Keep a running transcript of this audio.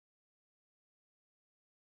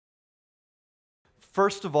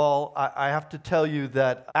First of all, I have to tell you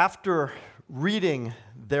that after reading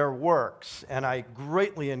their works, and I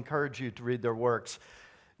greatly encourage you to read their works,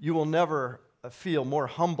 you will never feel more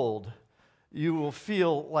humbled. You will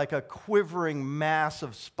feel like a quivering mass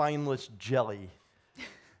of spineless jelly.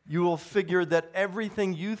 You will figure that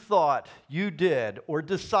everything you thought you did or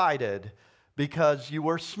decided because you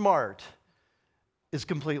were smart is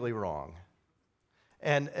completely wrong.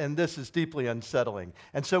 And this is deeply unsettling.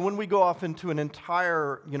 And so when we go off into an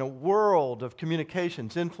entire, world of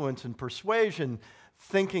communications, influence, and persuasion,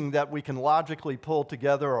 thinking that we can logically pull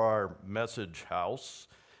together our message house,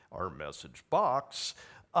 our message box,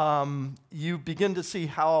 you begin to see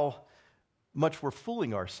how much we're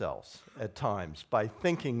fooling ourselves at times by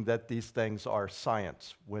thinking that these things are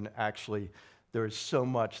science, when actually there is so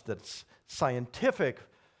much that's scientific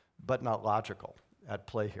but not logical at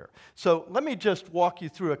play here. So let me just walk you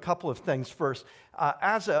through a couple of things first.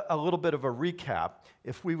 As a little bit of a recap,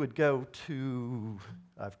 if we would go to,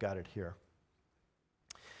 I've got it here.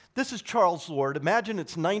 This is Charles Lord. Imagine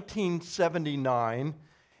it's 1979,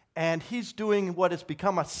 and he's doing what has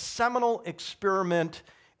become a seminal experiment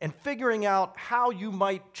in figuring out how you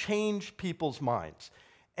might change people's minds.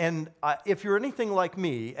 And if you're anything like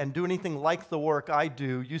me and do anything like the work I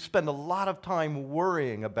do, you spend a lot of time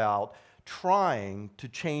worrying about trying to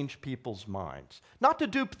change people's minds. Not to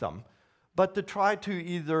dupe them, but to try to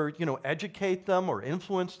either, educate them or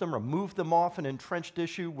influence them or move them off an entrenched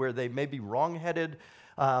issue where they may be wrong-headed.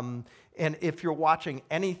 And if you're watching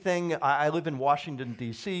anything, I live in Washington,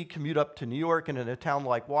 D.C., commute up to New York, and in a town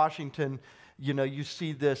like Washington, you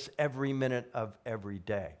see this every minute of every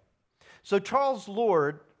day. So Charles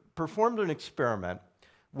Lord performed an experiment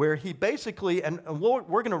where he basically, and we're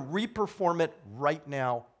going to re-perform it right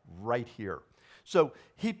now, right here. So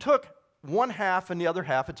he took one half and the other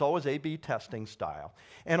half, it's always A/B testing style,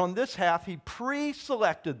 and on this half he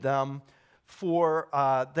pre-selected them for,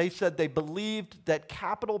 they said they believed that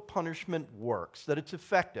capital punishment works, that it's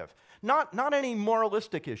effective. Not any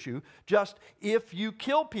moralistic issue, just if you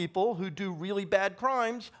kill people who do really bad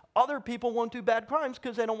crimes, other people won't do bad crimes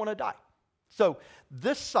because they don't want to die. So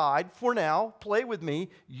this side, for now, play with me,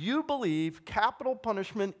 you believe capital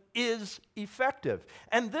punishment is effective.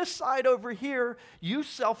 And this side over here, you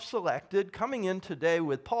self-selected, coming in today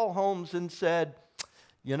with Paul Holmes and said,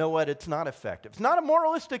 you know what, it's not effective. It's not a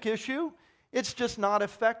moralistic issue, it's just not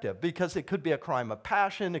effective because it could be a crime of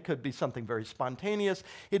passion, it could be something very spontaneous.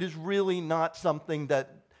 It is really not something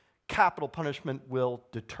that capital punishment will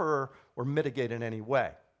deter or mitigate in any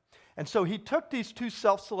way. And so he took these two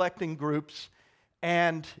self-selecting groups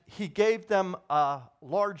and he gave them a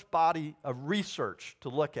large body of research to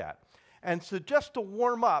look at. And so just to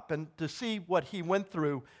warm up and to see what he went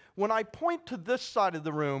through, when I point to this side of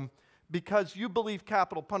the room, because you believe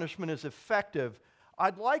capital punishment is effective,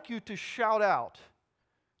 I'd like you to shout out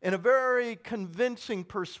in a very convincing,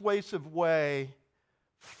 persuasive way,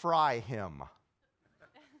 "Fry him."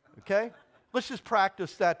 Okay? Let's just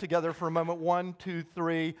practice that together for a moment. 1, 2,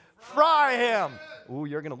 3. Fry him. Ooh,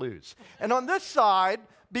 you're going to lose. And on this side,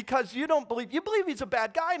 because you believe he's a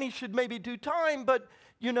bad guy and he should maybe do time, but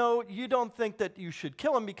you don't think that you should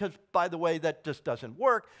kill him because, by the way, that just doesn't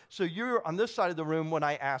work. So you're on this side of the room. When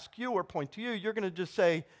I ask you or point to you, you're going to just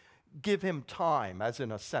say, give him time, as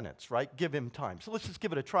in a sentence, right? Give him time. So let's just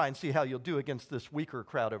give it a try and see how you'll do against this weaker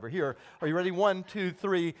crowd over here. Are you ready? 1, 2,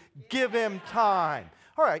 3. Give him time.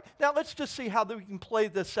 All right, now let's just see how we can play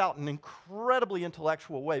this out in an incredibly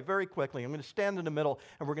intellectual way very quickly. I'm going to stand in the middle,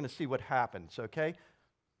 and we're going to see what happens, okay?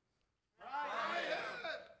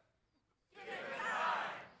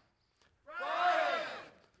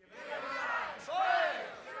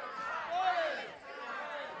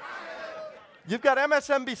 You've got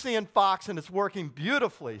MSNBC and Fox, and it's working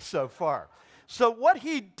beautifully so far. So what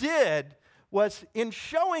he did was, in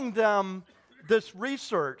showing them this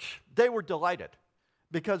research, they were delighted.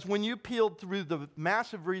 Because when you peeled through the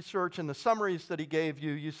massive research and the summaries that he gave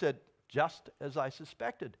you, you said, just as I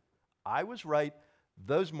suspected. I was right.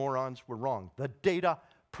 Those morons were wrong. The data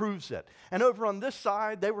proves it. And over on this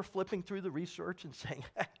side, they were flipping through the research and saying,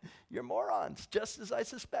 you're morons. Just as I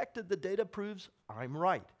suspected, the data proves I'm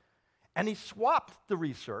right. And he swapped the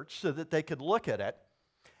research so that they could look at it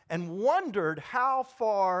and wondered how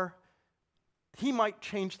far he might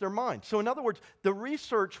change their mind. So in other words, the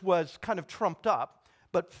research was kind of trumped up,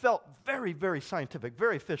 but felt very, very scientific,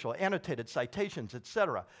 very official, annotated citations, et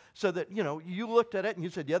cetera. So that, you looked at it and you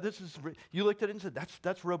said, yeah, you looked at it and said,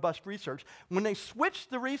 that's robust research. When they switched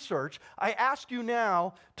the research, I ask you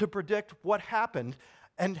now to predict what happened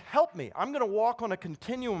and help me. I'm going to walk on a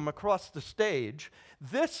continuum across the stage.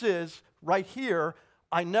 This is, right here,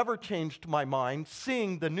 I never changed my mind,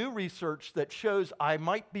 seeing the new research that shows I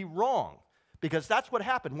might be wrong. Because that's what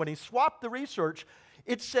happened. When he swapped the research,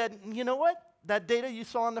 it said, you know what? That data you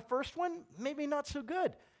saw in the first one, maybe not so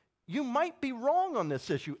good. You might be wrong on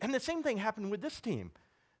this issue. And the same thing happened with this team.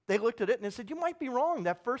 They looked at it and they said, you might be wrong.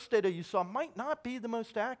 That first data you saw might not be the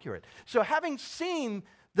most accurate. So having seen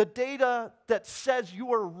the data that says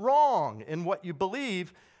you are wrong in what you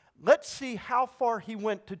believe, let's see how far he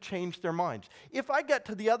went to change their minds. If I get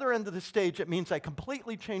to the other end of the stage, it means I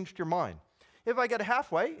completely changed your mind. If I get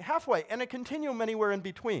halfway, halfway, and a continuum anywhere in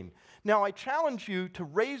between. Now, I challenge you to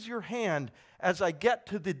raise your hand as I get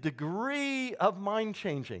to the degree of mind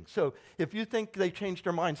changing. So if you think they changed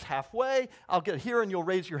their minds halfway, I'll get here and you'll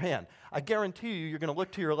raise your hand. I guarantee you, you're going to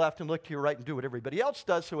look to your left and look to your right and do what everybody else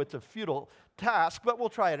does, so it's a futile task, but we'll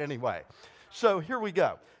try it anyway. So here we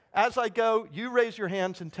go. As I go, you raise your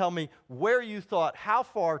hands and tell me where you thought, how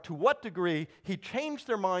far, to what degree he changed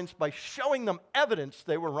their minds by showing them evidence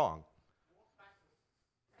they were wrong.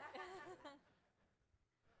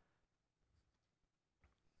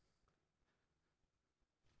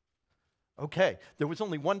 Okay, there was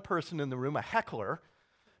only one person in the room, a heckler,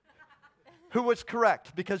 who was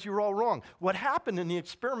correct because you were all wrong. What happened in the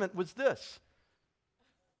experiment was this.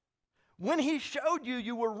 When he showed you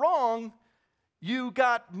you were wrong, you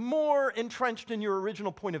got more entrenched in your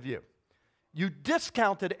original point of view. You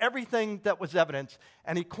discounted everything that was evidence,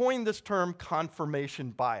 and he coined this term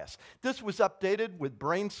confirmation bias. This was updated with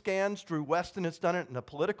brain scans. Drew Weston has done it in the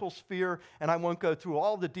political sphere, and I won't go through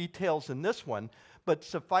all the details in this one, but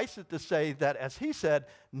suffice it to say that, as he said,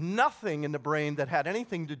 nothing in the brain that had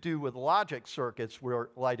anything to do with logic circuits were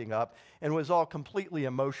lighting up, and was all completely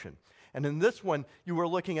emotion. And in this one, you were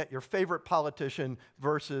looking at your favorite politician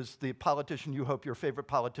versus the politician you hope your favorite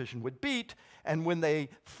politician would beat. And when they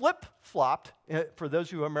flip-flopped, for those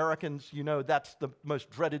of you Americans, you know that's the most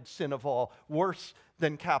dreaded sin of all. Worse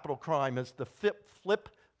than capital crime is the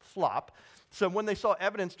flip-flop. So when they saw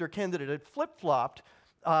evidence their candidate had flip-flopped,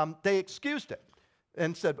 they excused it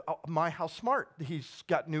and said, oh, how smart. He's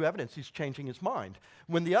got new evidence. He's changing his mind.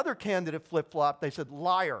 When the other candidate flip-flopped, they said,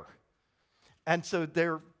 liar. And so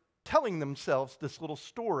they're telling themselves this little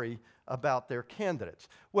story about their candidates.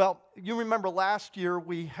 Well, you remember last year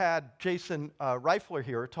we had Jason Reifler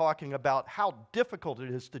here talking about how difficult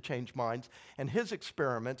it is to change minds and his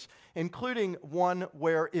experiments, including one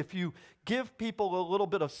where if you give people a little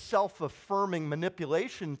bit of self-affirming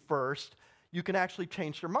manipulation first, you can actually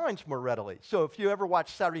change their minds more readily. So if you ever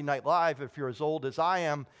watch Saturday Night Live, if you're as old as I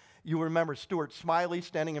am, you remember Stuart Smiley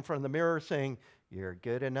standing in front of the mirror saying, you're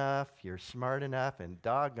good enough, you're smart enough, and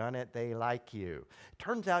doggone it, they like you.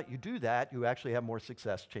 Turns out you do that, you actually have more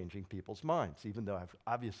success changing people's minds, even though I've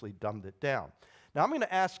obviously dumbed it down. Now I'm going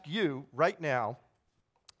to ask you right now,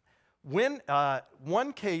 when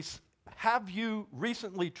one case, have you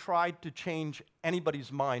recently tried to change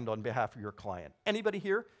anybody's mind on behalf of your client? Anybody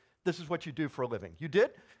here? This is what you do for a living. You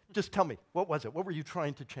did? Just tell me, what was it? What were you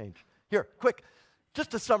trying to change? Here, quick,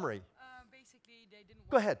 just a summary. Basically, they didn't.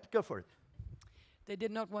 Go ahead, go for it. They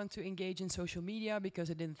did not want to engage in social media because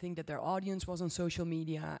they didn't think that their audience was on social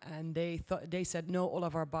media, and they said no, all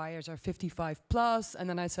of our buyers are 55 plus, and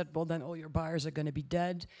then I said, well, then all your buyers are going to be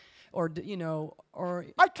dead, or or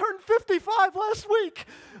I turned 55 last week.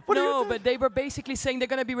 No, but they were basically saying they're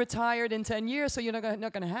going to be retired in 10 years, so you're not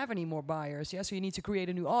going to have any more buyers. Yeah, so you need to create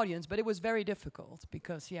a new audience, but it was very difficult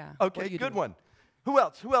because Okay, good one. Who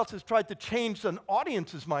else? Who else has tried to change an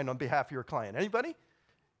audience's mind on behalf of your client? Anybody?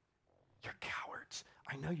 You're cowards.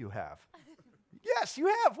 I know you have. Yes, you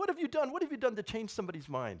have. What have you done? What have you done to change somebody's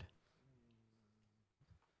mind?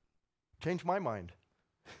 Change my mind.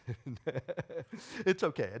 It's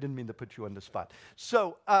okay. I didn't mean to put you on the spot.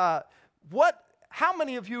 So how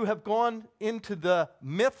many of you have gone into the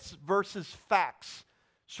myths versus facts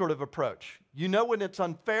sort of approach? You know when it's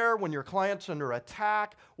unfair, when your client's under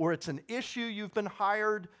attack, or it's an issue you've been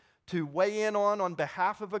hired to weigh in on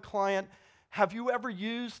behalf of a client. Have you ever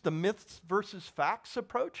used the myths versus facts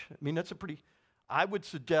approach? I mean, that's I would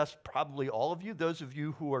suggest probably all of you, those of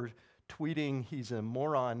you who are tweeting, he's a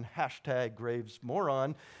moron, hashtag Graves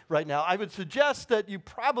moron right now, I would suggest that you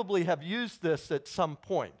probably have used this at some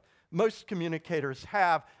point. Most communicators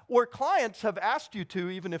have, or clients have asked you to,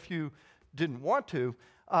 even if you didn't want to.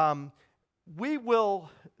 We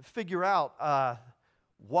will figure out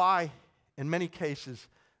why, in many cases,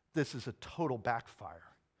 this is a total backfire.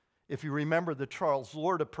 If you remember the Charles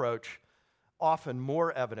Lord approach, often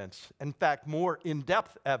more evidence, in fact, more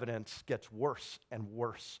in-depth evidence gets worse and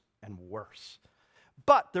worse and worse.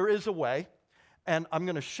 But there is a way, and I'm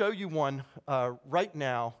going to show you one right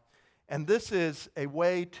now, and this is a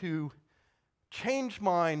way to change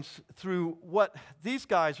minds through what these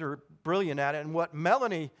guys are brilliant at, and what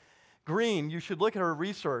Melanie Green, you should look at her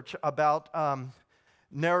research about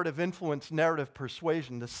narrative influence, narrative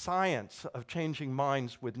persuasion, the science of changing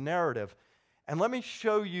minds with narrative. And let me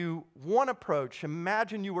show you one approach.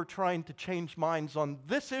 Imagine you were trying to change minds on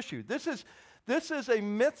this issue. This is a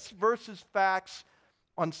myths versus facts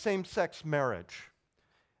on same-sex marriage.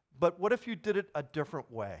 But what if you did it a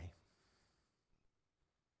different way?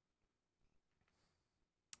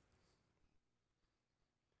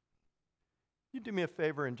 You do me a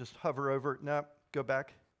favor and just hover over it. No, go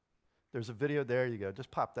back. There's a video. There you go. Just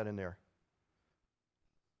pop that in there.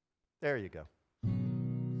 There you go.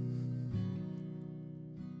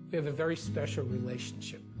 We have a very special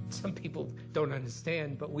relationship. Some people don't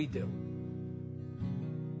understand, but we do.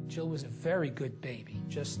 Jill was a very good baby,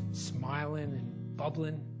 just smiling and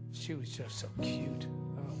bubbling. She was just so cute.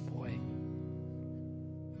 Oh, boy.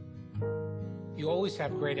 You always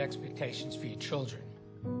have great expectations for your children.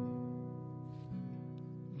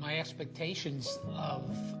 My expectations of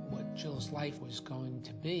what Jill's life was going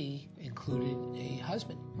to be included a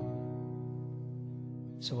husband.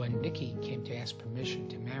 So when Nikki came to ask permission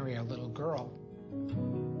to marry our little girl,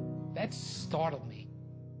 that startled me.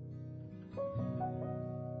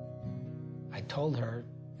 I told her,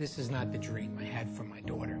 this is not the dream I had for my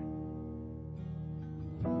daughter.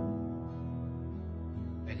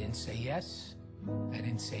 I didn't say yes, I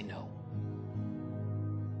didn't say no.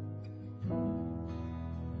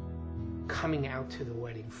 Coming out to the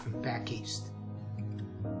wedding from back east,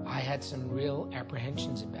 I had some real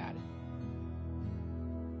apprehensions about it.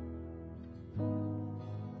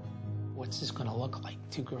 What's this going to look like?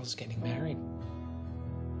 Two girls getting married?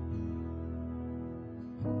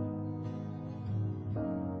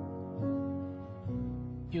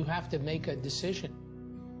 You have to make a decision.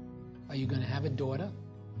 Are you going to have a daughter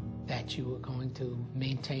that you are going to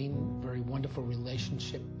maintain a very wonderful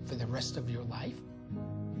relationship for the rest of your life?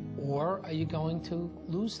 Or are you going to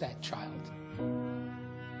lose that child?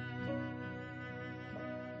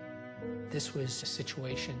 This was a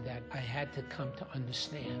situation that I had to come to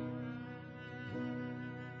understand.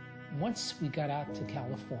 Once we got out to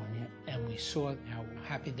California and we saw how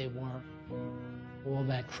happy they were, all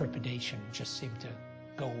that trepidation just seemed to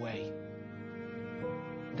go away.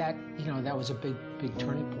 That, that was a big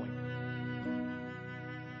turning point.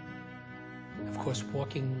 Of course,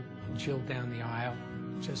 walking Jill down the aisle,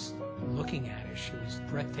 just looking at her, she was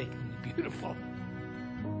breathtakingly beautiful.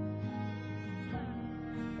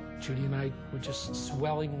 Judy and I were just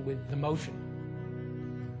swelling with emotion.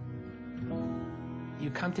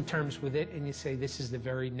 You come to terms with it and you say, this is the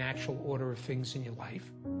very natural order of things in your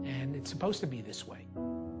life, and it's supposed to be this way.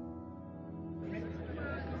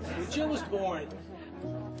 When Jill was born,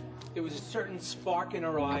 there was a certain spark in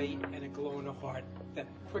her eye and a glow in her heart that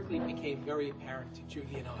quickly became very apparent to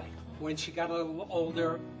Judy and I. When she got a little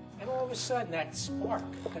older, and all of a sudden that spark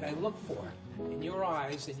that I looked for in your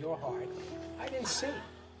eyes and your heart, I didn't see.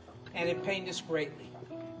 And it pained us greatly.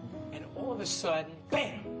 And all of a sudden,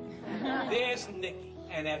 bam! There's Nikki,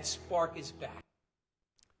 and that spark is back.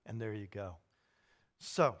 And there you go.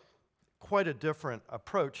 So, quite a different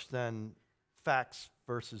approach than facts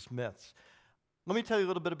versus myths. Let me tell you a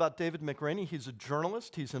little bit about David McRaney. He's a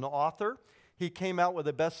journalist. He's an author. He came out with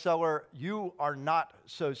a bestseller, You Are Not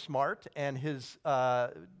So Smart, and his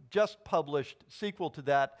just published sequel to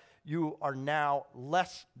that, You Are Now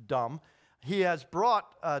Less Dumb. He has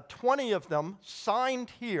brought 20 of them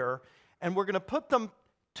signed here, and we're going to put them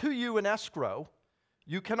to you in escrow.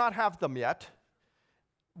 You cannot have them yet.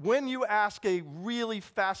 When you ask a really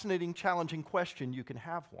fascinating, challenging question, you can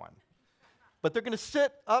have one. But they're going to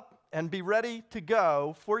sit up and be ready to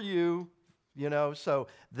go for you, so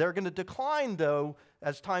they're going to decline, though.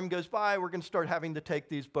 As time goes by, we're going to start having to take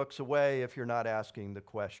these books away if you're not asking the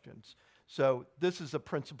questions. So this is a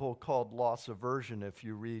principle called loss aversion if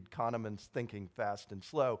you read Kahneman's Thinking Fast and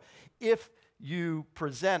Slow. If you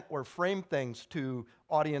present or frame things to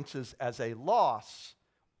audiences as a loss,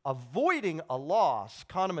 avoiding a loss,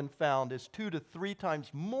 Kahneman found, is 2 to 3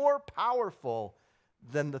 times more powerful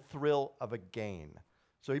than the thrill of a gain.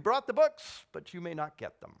 So he brought the books, but you may not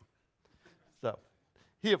get them. So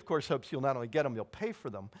he, of course, hopes you'll not only get them, you'll pay for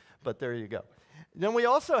them, but there you go. Then we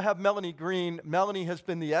also have Melanie Green. Melanie has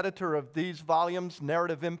been the editor of these volumes,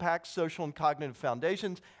 Narrative Impacts, Social and Cognitive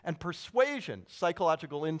Foundations, and Persuasion,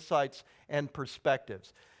 Psychological Insights and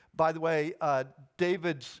Perspectives. By the way,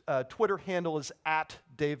 David's Twitter handle is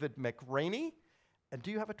 @David McRaney. And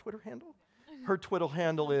do you have a Twitter handle? Her Twitter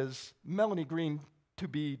handle is Melanie Green to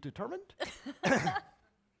be determined.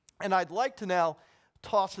 And I'd like to now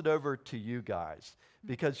toss it over to you guys,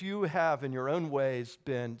 because you have, in your own ways,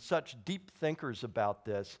 been such deep thinkers about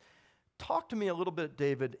this. Talk to me a little bit,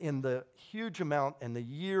 David, in the huge amount and the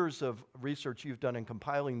years of research you've done in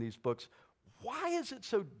compiling these books. Why is it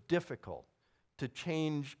so difficult to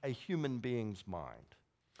change a human being's mind?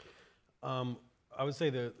 I would say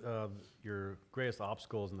that your greatest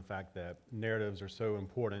obstacle is in the fact that narratives are so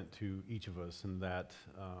important to each of us, and that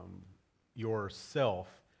yourself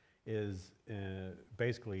is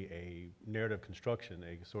basically a narrative construction.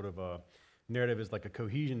 A sort of a narrative is like a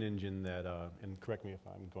cohesion engine that, and correct me if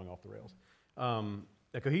I'm going off the rails,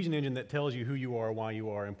 a cohesion engine that tells you who you are, why you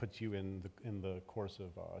are, and puts you in the course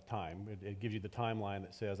of time. It gives you the timeline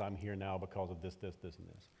that says, I'm here now because of this, this, this, and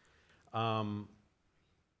this.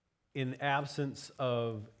 In absence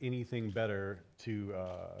of anything better to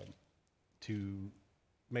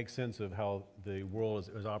make sense of how the world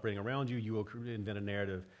is operating around you, you will invent a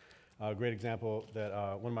narrative. A great example that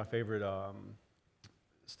one of my favorite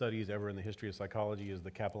studies ever in the history of psychology is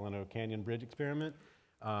the Capilano Canyon Bridge experiment.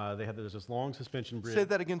 There's this long suspension bridge. Say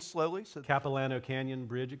that again slowly. Capilano Canyon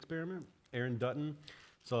Bridge experiment, Aaron Dutton.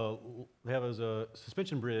 So they have a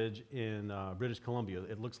suspension bridge in British Columbia.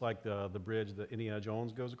 It looks like the bridge that Indiana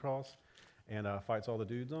Jones goes across and fights all the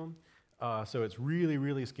dudes on. So it's really,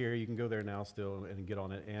 really scary. You can go there now still and get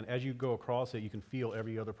on it. And as you go across it, you can feel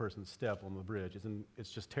every other person's step on the bridge.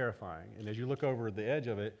 It's just terrifying. And as you look over the edge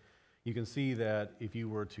of it, you can see that if you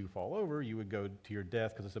were to fall over, you would go to your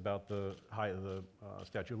death because it's about the height of the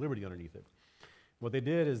Statue of Liberty underneath it. What they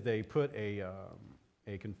did is they put a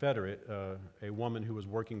Confederate, a woman who was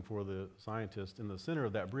working for the scientist, in the center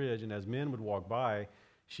of that bridge, and as men would walk by,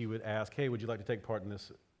 she would ask, hey, would you like to take part in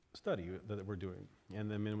this study that we're doing? And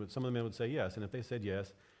then some of the men would say yes, and if they said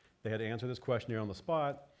yes, they had to answer this questionnaire on the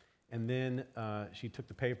spot, and then she took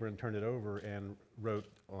the paper and turned it over and wrote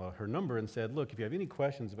her number and said, look, if you have any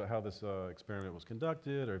questions about how this experiment was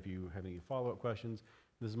conducted, or if you have any follow-up questions,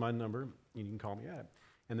 this is my number, and you can call me at it.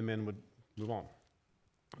 And the men would move on.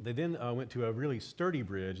 They then went to a really sturdy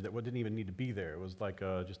bridge that didn't even need to be there. It was like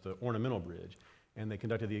just an ornamental bridge. And they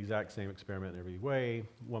conducted the exact same experiment in every way.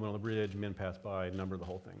 Woman on the bridge, men passed by, number the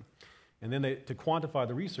whole thing. And then to quantify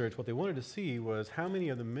the research, what they wanted to see was how many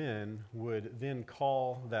of the men would then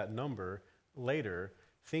call that number later,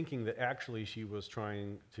 thinking that actually she was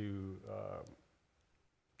trying to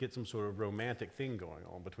get some sort of romantic thing going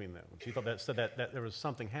on between them. She thought that there was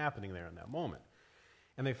something happening there in that moment.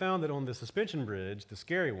 And they found that on the suspension bridge, the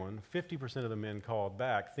scary one, 50% of the men called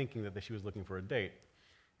back thinking that she was looking for a date.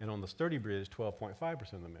 And on the sturdy bridge,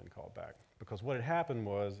 12.5% of the men called back. Because what had happened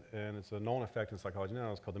was, and it's a known effect in psychology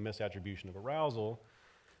now, it's called the misattribution of arousal.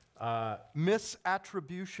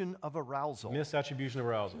 Misattribution of arousal. Misattribution of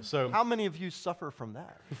arousal. So how many of you suffer from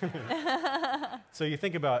that? So you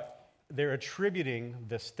think about, they're attributing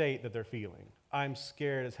the state that they're feeling. I'm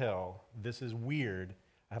scared as hell. This is weird.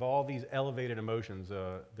 I have all these elevated emotions.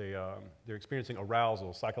 They're experiencing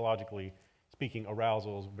arousal. Psychologically speaking,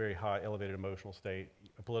 arousal is a very high, elevated emotional state.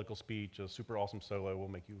 A political speech, a super awesome solo will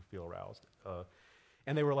make you feel aroused.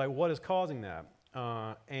 And they were like, what is causing that?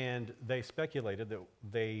 And they speculated that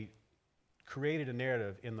they created a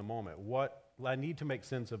narrative in the moment. I need to make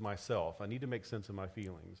sense of myself. I need to make sense of my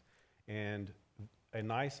feelings. And a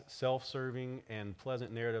nice, self-serving, and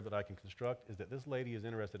pleasant narrative that I can construct is that this lady is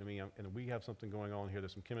interested in me, and we have something going on here,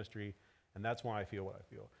 there's some chemistry, and that's why I feel what I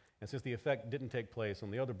feel. And since the effect didn't take place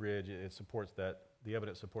on the other bridge, it supports that, the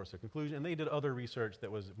evidence supports their conclusion. And they did other research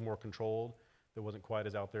that was more controlled, that wasn't quite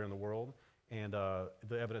as out there in the world, and the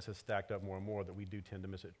evidence has stacked up more and more that we do tend to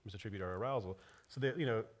misattribute our arousal. So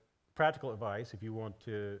practical advice, if you want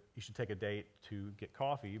to, you should take a date to get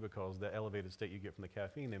coffee, because the elevated state you get from the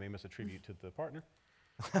caffeine, they may misattribute to the partner.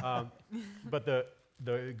 But the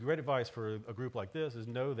great advice for a group like this is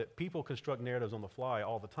know that people construct narratives on the fly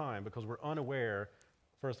all the time, because we're unaware,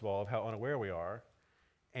 first of all, of how unaware we are,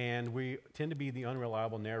 and we tend to be the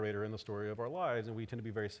unreliable narrator in the story of our lives, and we tend to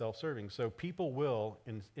be very self-serving. So people will,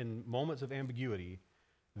 in moments of ambiguity,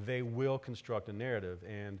 they will construct a narrative,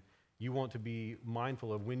 and you want to be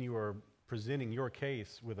mindful of when you are presenting your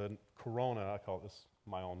case with a corona, I call this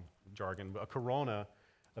my own jargon, but a corona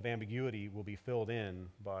of ambiguity will be filled in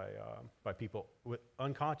by people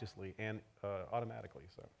unconsciously and automatically.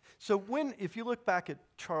 So if you look back at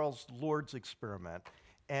Charles Lord's experiment,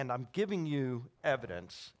 and I'm giving you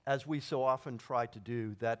evidence, as we so often try to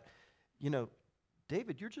do, that,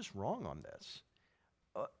 David, you're just wrong on this.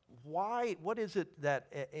 What is it that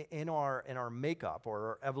in our makeup or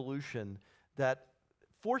our evolution that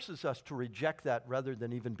forces us to reject that rather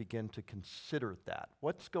than even begin to consider that?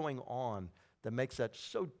 What's going on that makes that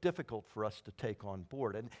so difficult for us to take on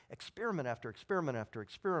board? And experiment after experiment after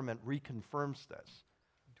experiment reconfirms this.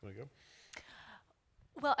 Do you want to go?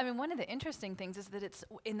 Well, I mean, one of the interesting things is that it's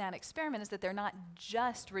in that experiment is that they're not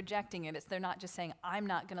just rejecting it. They're not just saying, I'm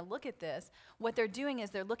not going to look at this. What they're doing is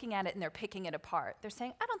they're looking at it and they're picking it apart. They're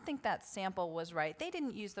saying, I don't think that sample was right. They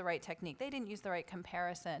didn't use the right technique. They didn't use the right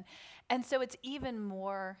comparison. And so it's even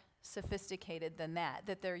more sophisticated than that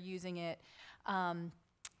they're using it.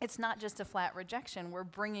 It's not just a flat rejection. We're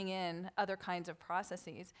bringing in other kinds of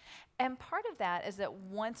processes. And part of that is that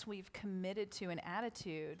once we've committed to an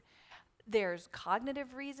attitude, there's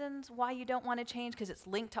cognitive reasons why you don't want to change because it's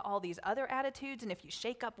linked to all these other attitudes. And if you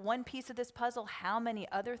shake up one piece of this puzzle, how many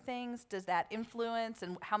other things does that influence?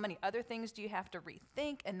 And how many other things do you have to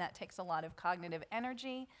rethink? And that takes a lot of cognitive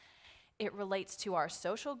energy. It relates to our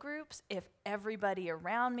social groups. If everybody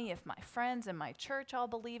around me, if my friends and my church all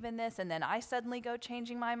believe in this, and then I suddenly go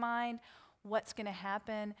changing my mind, what's going to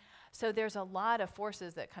happen? So there's a lot of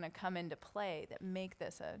forces that kind of come into play that make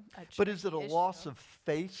this a But is it a issue. loss of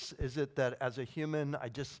face? Is it that as a human, I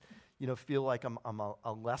just feel like I'm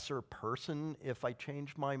a lesser person if I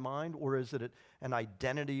change my mind? Or is it an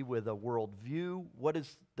identity with a worldview? What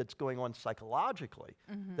is that's going on psychologically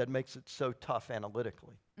that makes it so tough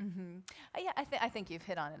analytically? Yeah, I think you've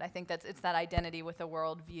hit on it. I think it's that identity with a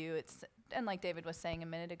worldview. And like David was saying a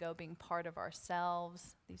minute ago, being part of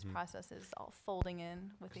ourselves, these processes all folding in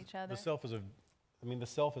with each other. The self is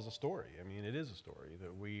a story. I mean, it is a story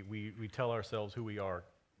that we tell ourselves who we are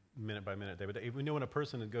minute by minute, day by day. We know when a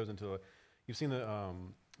person goes into you've seen the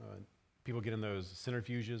people get in those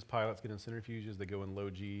centrifuges, pilots get in centrifuges, they go in low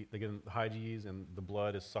G, they get in high Gs, and the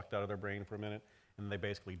blood is sucked out of their brain for a minute, and they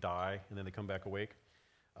basically die, and then they come back awake.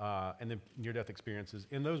 And then near-death experiences.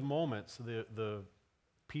 In those moments, the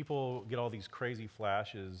people get all these crazy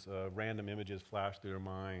flashes, random images flash through their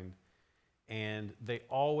mind, and they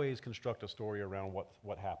always construct a story around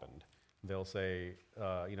what happened. They'll say,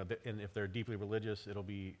 and if they're deeply religious, it'll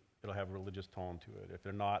have a religious tone to it. If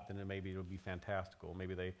they're not, then it'll be fantastical.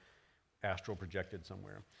 Maybe they astral projected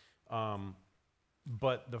somewhere.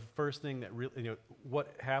 But the first thing that really,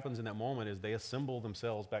 what happens in that moment is they assemble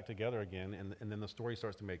themselves back together again, and then the story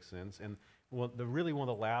starts to make sense. And one of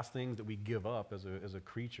the last things that we give up as a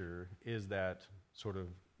creature is that sort of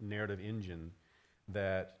narrative engine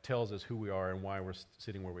that tells us who we are and why we're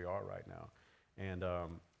sitting where we are right now. And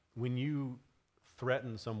when you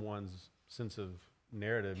threaten someone's sense of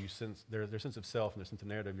narrative, you sense their sense of self and their sense of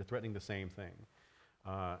narrative, you're threatening the same thing.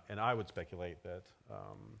 And I would speculate that,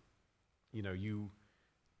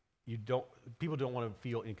 people don't want to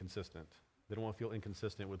feel inconsistent. They don't want to feel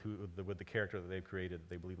inconsistent with the character that they've created, that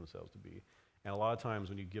they believe themselves to be. And a lot of times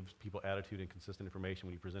when you give people attitude and consistent information,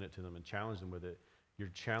 when you present it to them and challenge them with it, you're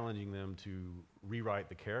challenging them to rewrite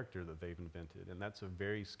the character that they've invented. And that's a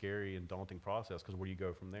very scary and daunting process, because where do you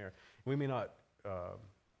go from there? And we may not,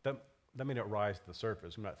 that may not rise to the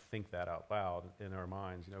surface. We may not think that out loud in our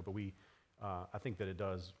minds, but I think that it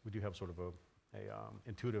does. We do have sort of a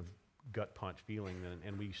intuitive gut punch feeling,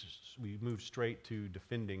 and we move straight to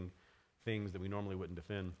defending things that we normally wouldn't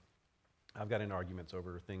defend. I've got in arguments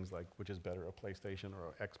over things like which is better, a PlayStation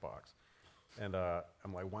or an Xbox, and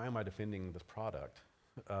I'm like, why am I defending this product?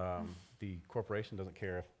 The corporation doesn't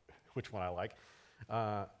care which one I like,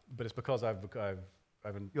 but it's because I've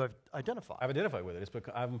identified. I've identified with it. It's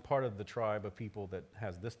because I'm part of the tribe of people that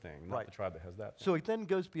has this thing, not the tribe that has that thing. So it then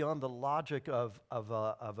goes beyond the logic of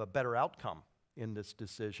a better outcome in this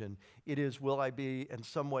decision. It is, will I be in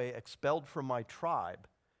some way expelled from my tribe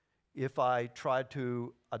if I try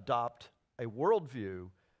to adopt a worldview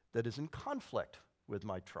that is in conflict with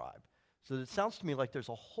my tribe? So it sounds to me like there's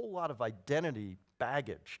a whole lot of identity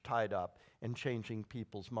baggage tied up in changing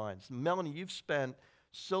people's minds. Melanie, you've spent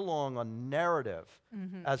so long on narrative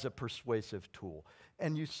as a persuasive tool.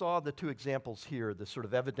 And you saw the two examples here, the sort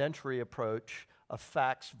of evidentiary approach of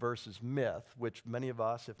facts versus myth, which many of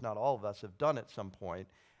us, if not all of us, have done at some point,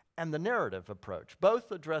 and the narrative approach,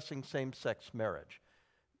 both addressing same-sex marriage.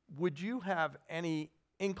 Would you have any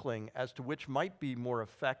inkling as to which might be more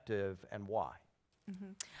effective and why?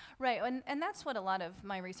 Right, and that's what a lot of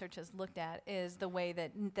my research has looked at, is the way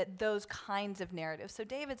that those kinds of narratives. So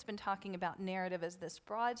David's been talking about narrative as this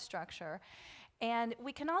broad structure, and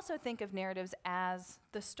we can also think of narratives as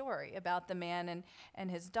the story about the man and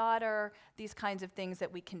his daughter, these kinds of things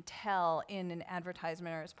that we can tell in an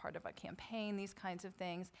advertisement or as part of a campaign, these kinds of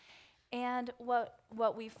things. And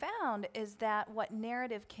what we found is that what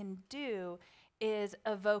narrative can do is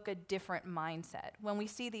evoke a different mindset. When we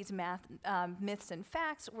see these myths and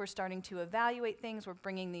facts, we're starting to evaluate things. We're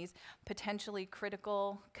bringing these potentially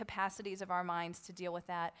critical capacities of our minds to deal with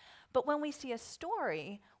that. But when we see a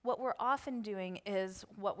story, what we're often doing is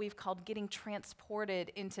what we've called getting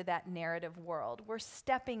transported into that narrative world. We're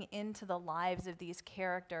stepping into the lives of these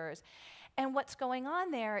characters. And what's going on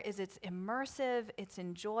there is it's immersive, it's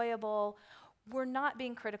enjoyable. We're not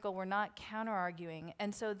being critical, we're not counter-arguing.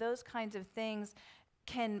 And so those kinds of things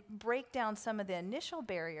can break down some of the initial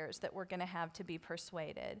barriers that we're going to have to be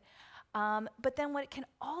persuaded. But then what it can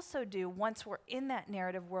also do once we're in that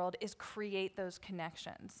narrative world is create those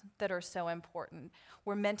connections that are so important.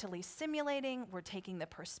 We're mentally simulating, we're taking the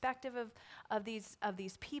perspective of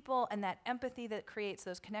these people, and that empathy that creates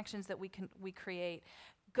those connections that we create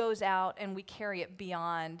goes out, and we carry it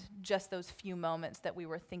beyond just those few moments that we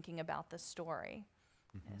were thinking about the story.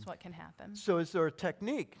 Is what can happen. So is there a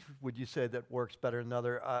technique, would you say, that works better than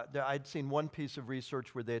another? I'd seen one piece of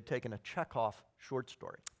research where they had taken a Chekhov short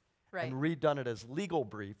story and redone it as legal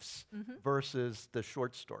briefs versus the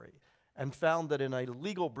short story, and found that in a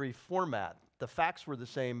legal brief format, the facts were the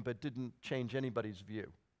same but didn't change anybody's view.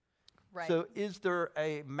 Right. So is there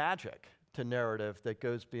a magic to narrative that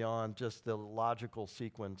goes beyond just the logical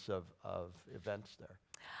sequence of events there?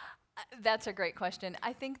 That's a great question.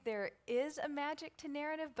 I think there is a magic to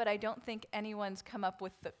narrative, but I don't think anyone's come up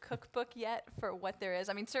with the cookbook yet for what there is.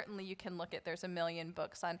 I mean, certainly you can look at, there's a million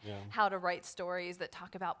books on how to write stories that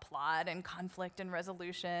talk about plot and conflict and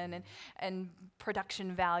resolution and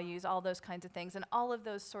production values, all those kinds of things. And all of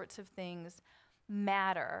those sorts of things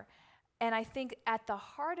matter. And I think at the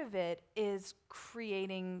heart of it is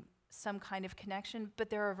creating some kind of connection, but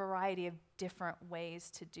there are a variety of different ways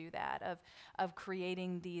to do that, of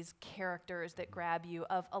creating these characters that grab you,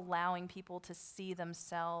 of allowing people to see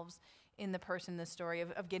themselves in the person in the story,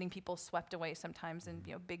 of getting people swept away sometimes in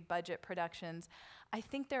big budget productions. I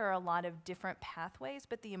think there are a lot of different pathways,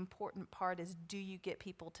 but the important part is, do you get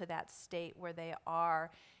people to that state where they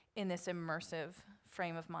are in this immersive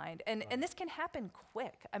frame of mind? And this can happen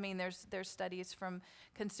quick. I mean, there's studies from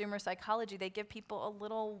consumer psychology. They give people a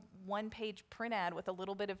little one-page print ad with a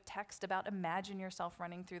little bit of text about imagine yourself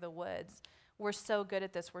running through the woods. We're so good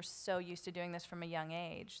at this. We're so used to doing this from a young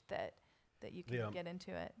age that you can get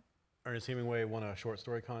into it. Ernest Hemingway won a short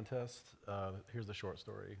story contest. Here's the short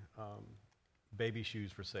story. Baby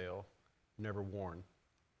shoes for sale, never worn.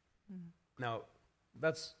 Now,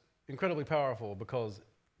 that's incredibly powerful because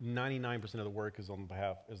 99% of the work is on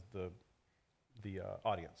behalf, is the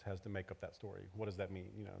audience has to make up that story. What does that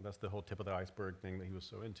mean? That's the whole tip of the iceberg thing that he was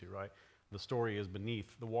so into, right? The story is beneath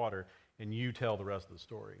the water, and you tell the rest of the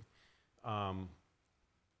story.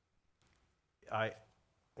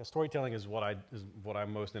 Storytelling is what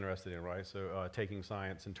I'm most interested in, right? So taking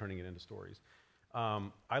science and turning it into stories.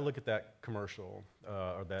 I look at that commercial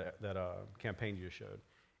or that campaign you showed,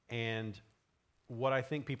 and what I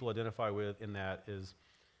think people identify with in that is,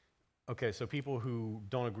 okay, so people who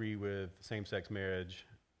don't agree with same-sex marriage,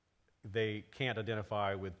 they can't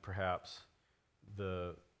identify with perhaps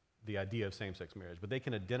the idea of same-sex marriage, but they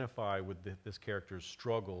can identify with this character's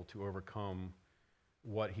struggle to overcome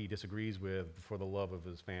what he disagrees with for the love of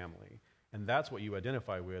his family. And that's what you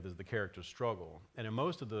identify with, is the character's struggle. And in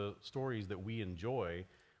most of the stories that we enjoy,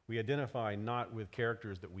 we identify not with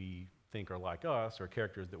characters that we think are like us, or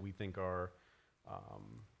characters that we think are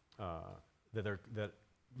that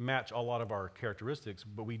match a lot of our characteristics,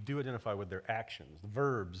 but we do identify with their actions, the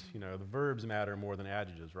verbs. The verbs matter more than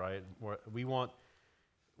adjectives, right?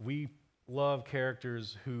 We love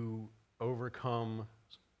characters who overcome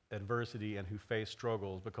adversity and who face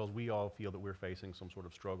struggles, because we all feel that we're facing some sort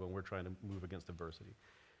of struggle and we're trying to move against adversity.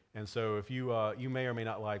 And so if you may or may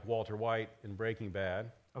not like Walter White in Breaking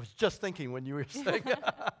Bad. I was just thinking when you were saying,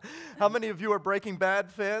 how many of you are Breaking Bad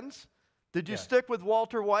fans? Did you stick with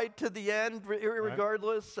Walter White to the end,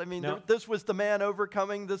 regardless? I mean, this was the man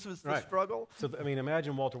overcoming, this was the struggle. So, I mean,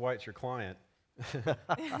 imagine Walter White's your client.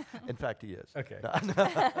 In fact, he is. Okay.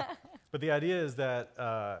 But the idea is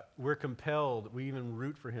that we're compelled, we even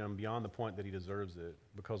root for him beyond the point that he deserves it,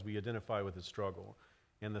 because we identify with his struggle.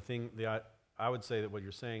 And I would say that what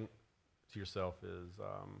you're saying to yourself is,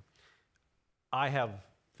 I have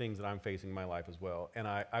things that I'm facing in my life as well, and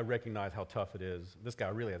I recognize how tough it is. This guy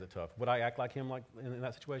really has it tough. Would I act like him in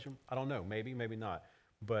that situation? I don't know. Maybe, maybe not.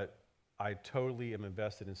 But I totally am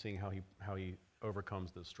invested in seeing how he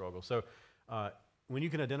overcomes this struggle. So when you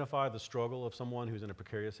can identify the struggle of someone who's in a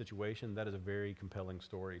precarious situation, that is a very compelling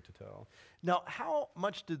story to tell. Now, how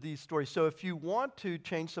much do these stories, so if you want to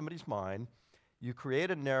change somebody's mind, you create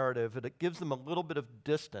a narrative and it gives them a little bit of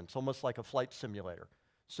distance, almost like a flight simulator.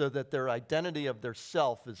 so that their identity of their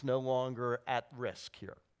self is no longer at risk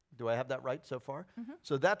here. Do I have that right so far?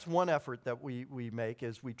 So that's one effort that we make,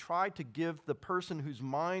 is we try to give the person whose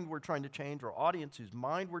mind we're trying to change, or audience whose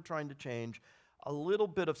mind we're trying to change, a little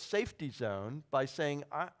bit of safety zone by saying,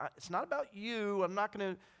 it's not about you. I'm not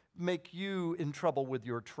going to make you in trouble with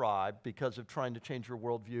your tribe because of trying to change your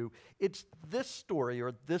worldview. It's this story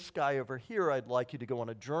or this guy over here I'd like you to go on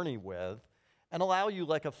a journey with, and allow you,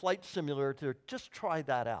 like a flight simulator, to just try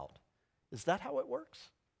that out. Is that how it works?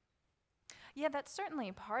 Yeah, that's certainly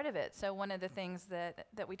part of it. So one of the things that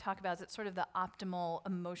we talk about is it's sort of the optimal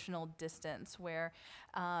emotional distance where,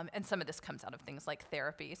 and some of this comes out of things like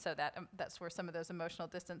therapy, so that's where some of those emotional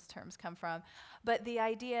distance terms come from. But the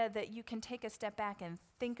idea that you can take a step back and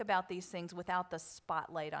think about these things without the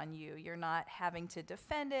spotlight on you. You're not having to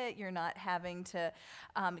defend it. You're not having to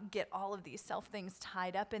get all of these self things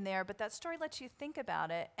tied up in there. But that story lets you think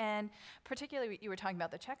about it. And particularly, you were talking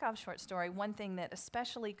about the Chekhov short story. One thing that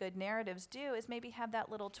especially good narratives do is maybe have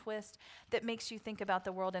that little twist that makes you think about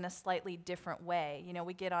the world in a slightly different way. You know,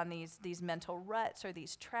 we get on these mental ruts or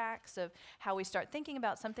these tracks of how we start thinking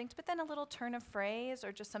about some things, but then a little turn of phrase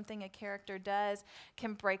or just something a character does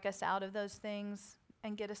can break us out of those things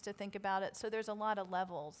and get us to think about it. So there's a lot of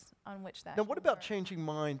levels on which that. Now, what about changing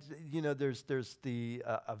minds? You know, there's the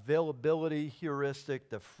availability heuristic,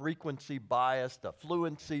 the frequency bias, the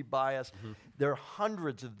fluency bias. There are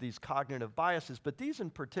hundreds of these cognitive biases, but these in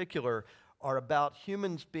particular are about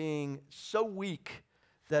humans being so weak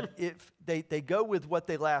that if they go with what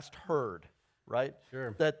they last heard, right?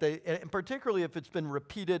 Sure. That and particularly if it's been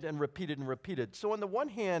repeated and repeated and repeated. So on the one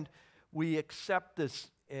hand, we accept this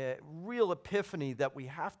real epiphany that we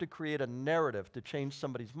have to create a narrative to change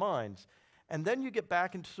somebody's minds. And then you get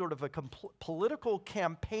back into sort of a political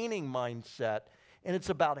campaigning mindset, and it's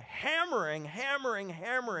about hammering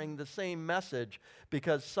the same message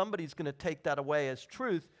because somebody's going to take that away as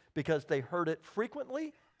truth because they heard it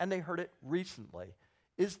frequently and they heard it recently.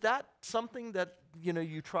 Is that something that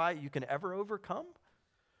you can ever overcome?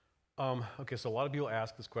 Okay, so a lot of people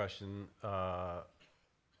ask this question,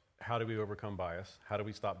 how do we overcome bias? How do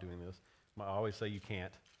we stop doing this? I always say you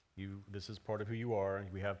can't. This is part of who you are.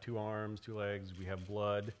 We have 2 arms, 2 legs, we have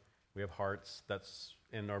blood, we have hearts,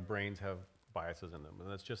 and our brains have biases in them,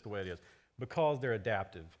 and that's just the way it is. Because they're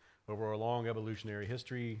adaptive. Over a long evolutionary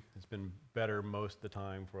history, it's been better most of the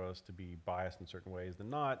time for us to be biased in certain ways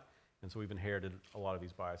than not, and so we've inherited a lot of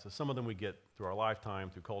these biases. Some of them we get through our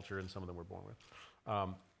lifetime, through culture, and some of them we're born with.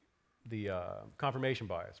 The confirmation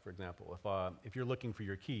bias, for example. If you're looking for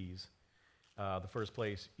your keys, the first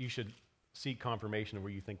place, you should seek confirmation of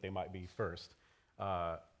where you think they might be first.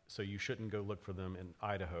 So you shouldn't go look for them in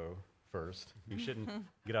Idaho first. You shouldn't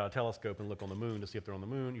get out a telescope and look on the moon to see if they're on the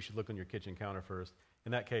moon. You should look on your kitchen counter first.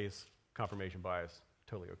 In that case, confirmation bias,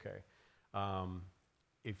 totally okay.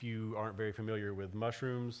 If you aren't very familiar with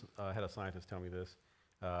mushrooms, I had a scientist tell me this.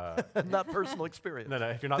 Not personal experience. No.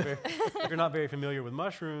 If you're not very familiar with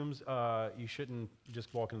mushrooms, you shouldn't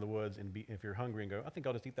just walk into the woods and if you're hungry and go, I think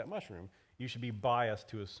I'll just eat that mushroom. You should be biased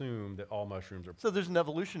to assume that all mushrooms are. So there's an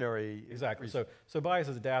evolutionary. Exactly. reason. So bias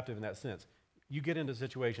is adaptive in that sense. You get into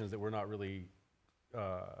situations that we're not really,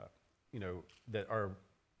 that our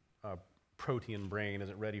protean brain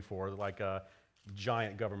isn't ready for, like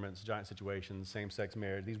giant governments, giant situations, same-sex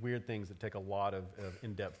marriage, these weird things that take a lot of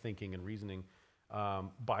in-depth thinking and reasoning.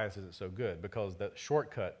 Bias isn't so good because that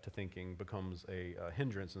shortcut to thinking becomes a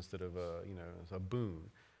hindrance instead of a boon.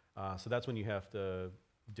 So that's when you have to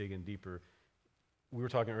dig in deeper. We were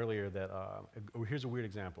talking earlier that, here's a weird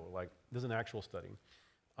example, like there's an actual study.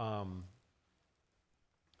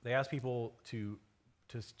 They asked people to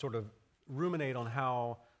sort of ruminate on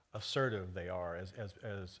how assertive they are as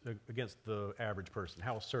against the average person.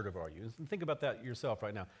 How assertive are you? And think about that yourself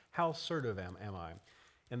right now. How assertive am I?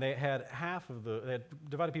 And they had they had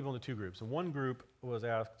divided people into 2 groups. And one group was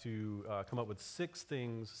asked to come up with 6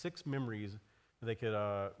 memories that they could,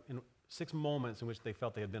 6 moments in which they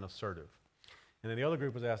felt they had been assertive. And then the other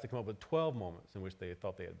group was asked to come up with 12 moments in which they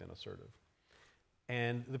thought they had been assertive.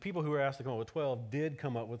 And the people who were asked to come up with 12 did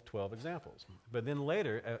come up with 12 examples. But then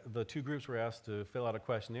later, the 2 groups were asked to fill out a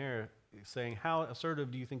questionnaire saying, how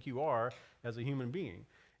assertive do you think you are as a human being?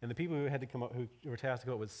 And the people who were tasked to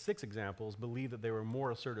come up with 6 examples believed that they were more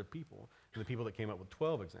assertive people than the people that came up with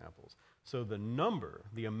 12 examples. So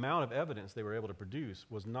the amount of evidence they were able to produce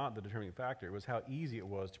was not the determining factor. It was how easy it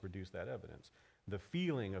was to produce that evidence. The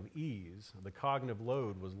feeling of ease, the cognitive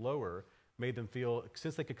load was lower, made them feel,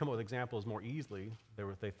 since they could come up with examples more easily,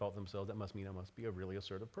 they thought themselves, that must mean I must be a really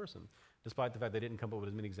assertive person, despite the fact they didn't come up with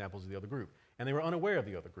as many examples as the other group. And they were unaware of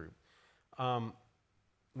the other group.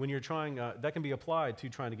 when you're trying, that can be applied to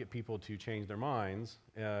trying to get people to change their minds.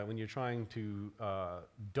 When you're trying to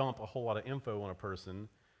dump a whole lot of info on a person,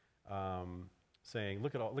 saying,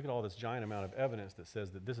 look at all this giant amount of evidence that says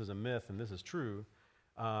that this is a myth and this is true,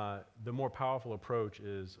 the more powerful approach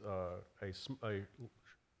is a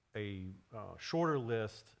shorter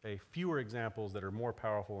list, fewer examples that are more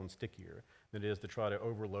powerful and stickier than it is to try to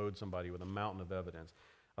overload somebody with a mountain of evidence.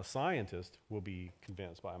 A scientist will be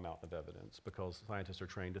convinced by a mountain of evidence because scientists are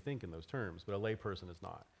trained to think in those terms, but a layperson is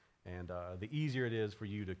not. And the easier it is for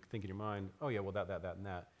you to think in your mind, oh yeah, well that, and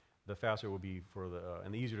that, the faster it will be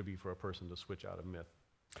and the easier it will be for a person to switch out of myth.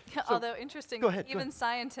 Although interesting, go ahead.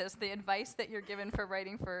 Scientists, the advice that you're given for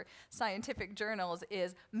writing for scientific journals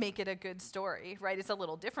is make it a good story, right? It's a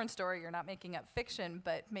little different story. You're not making up fiction,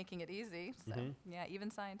 but making it easy. So yeah, even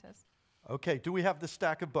scientists. Okay, do we have the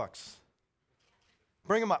stack of books?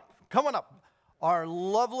 Bring them up. Come on up. Our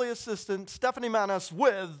lovely assistant, Stephanie Manis,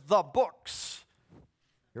 with the books.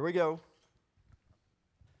 Here we go.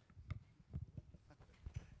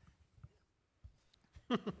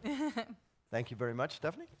 Thank you very much,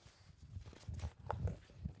 Stephanie.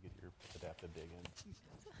 Get your adaptive dig in.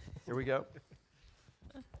 Here we go.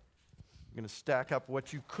 I'm going to stack up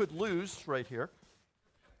what you could lose right here.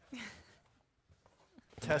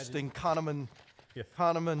 Testing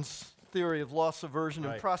Kahneman's theory of loss aversion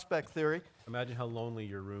and prospect theory. Imagine how lonely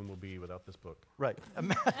your room will be without this book. Right.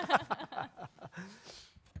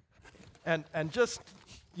 And just,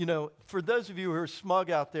 you know, for those of you who are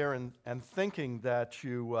smug out there and thinking that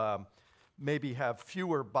you maybe have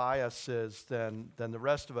fewer biases than the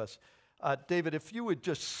rest of us, David, if you would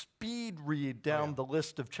just speed read down the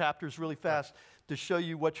list of chapters really fast to show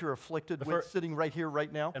you what you're afflicted with sitting right here,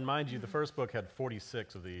 right now. And mind you, the first book had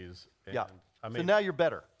 46 of these. And so now you're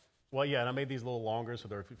better. Well, yeah, and I made these a little longer so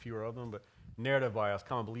there are fewer of them, but narrative bias,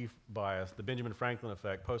 common belief bias, the Benjamin Franklin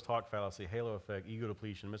effect, post hoc fallacy, halo effect, ego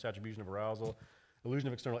depletion, misattribution of arousal, illusion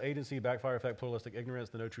of external agency, backfire effect, pluralistic ignorance,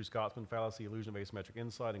 the no true Scotsman fallacy, illusion of asymmetric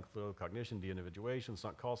insight, inclusive cognition, de-individuation,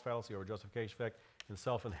 sunk cost fallacy, over justification effect, and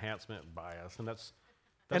self-enhancement bias. And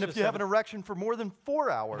and if you have an erection for more than 4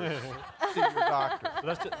 hours, see your doctor.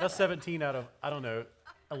 So that's 17 out of, I don't know,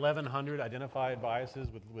 1,100 identified biases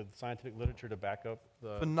with scientific literature to back up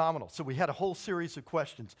the... Phenomenal. So we had a whole series of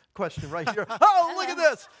questions. Question right here. Oh, look at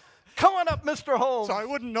this. Come on up, Mr. Holmes. So I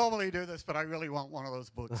wouldn't normally do this, but I really want one of those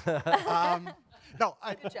books. No,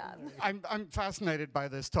 Good job. I'm fascinated by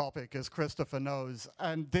this topic, as Christopher knows,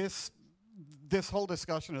 and this whole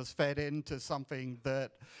discussion has fed into something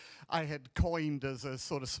that I had coined as a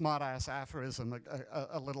sort of smart-ass aphorism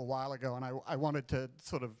a little while ago, and I wanted to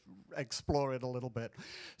sort of explore it a little bit.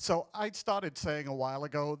 So I started saying a while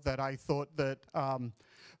ago that I thought that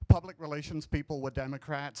public relations people were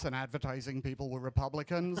Democrats and advertising people were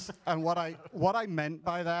Republicans. And what I meant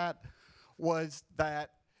by that was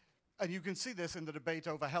that, and you can see this in the debate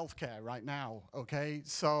over healthcare right now, okay?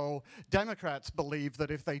 So Democrats believe that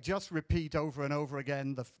if they just repeat over and over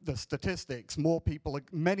again the statistics,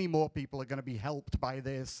 many more people are going to be helped by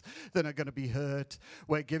this than are going to be hurt.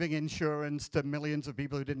 We're giving insurance to millions of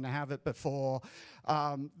people who didn't have it before,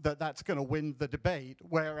 that's going to win the debate.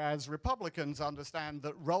 Whereas Republicans understand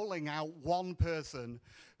that rolling out one person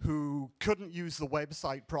who couldn't use the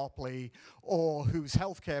website properly or whose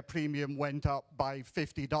healthcare premium went up by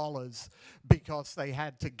 $50 because they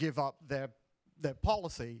had to give up their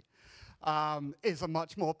policy is a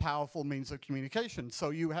much more powerful means of communication. So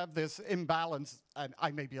you have this imbalance, and I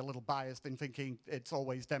may be a little biased in thinking it's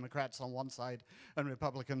always Democrats on one side and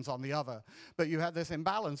Republicans on the other, but you have this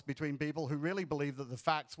imbalance between people who really believe that the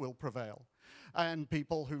facts will prevail and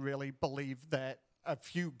people who really believe that a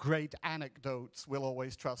few great anecdotes will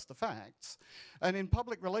always trust the facts. And in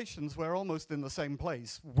public relations, we're almost in the same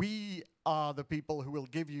place. We are the people who will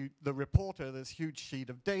give you, the reporter, this huge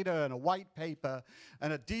sheet of data and a white paper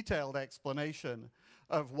and a detailed explanation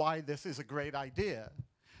of why this is a great idea.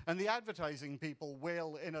 And the advertising people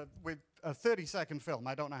will, with a 30-second film,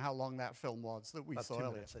 I don't know how long that film was that we saw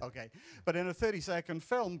earlier. Okay, but in a 30-second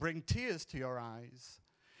film, bring tears to your eyes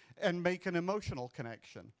and make an emotional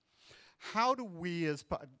connection. How do we as,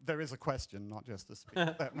 there is a question, not just a speech.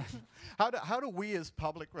 How do we as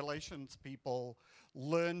public relations people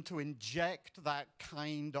learn to inject that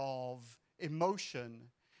kind of emotion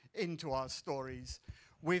into our stories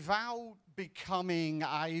without becoming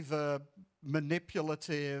either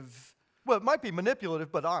manipulative? Well, it might be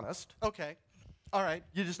manipulative, but honest. Okay. All right.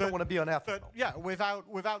 You just don't want to be unethical. But yeah,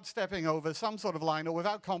 without stepping over some sort of line or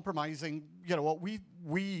without compromising, you know, what we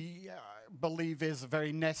believe is a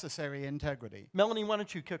very necessary integrity. Melanie, why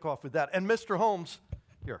don't you kick off with that? And Mr. Holmes,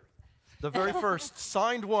 here, the very first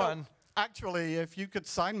signed one. Actually, if you could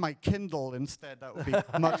sign my Kindle instead, that would be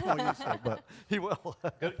much more useful. But He will.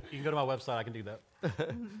 You can go to my website, I can do that.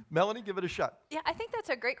 Melanie, give it a shot. Yeah, I think that's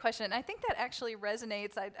a great question. I think that actually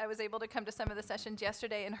resonates. I was able to come to some of the sessions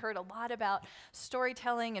yesterday and heard a lot about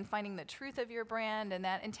storytelling and finding the truth of your brand and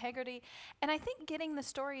that integrity. And I think getting the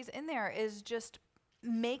stories in there is just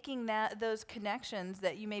making those connections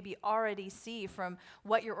that you maybe already see from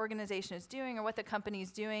what your organization is doing or what the company is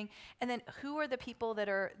doing, and then who are the people that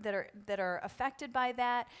are affected by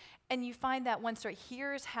that. And you find that one story,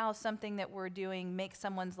 here's how something that we're doing makes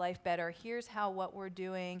someone's life better. Here's how what we're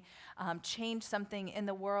doing change something in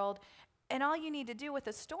the world. And all you need to do with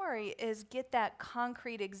a story is get that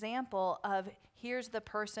concrete example of here's the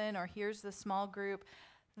person or here's the small group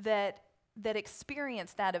that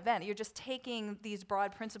experience that event. You're just taking these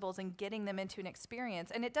broad principles and getting them into an experience.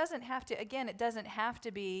 And it doesn't have to, again, it doesn't have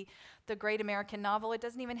to be the great American novel. It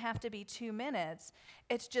doesn't even have to be 2 minutes.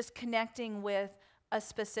 It's just connecting with a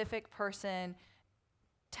specific person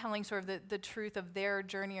telling sort of the truth of their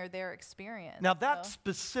journey or their experience. Now, that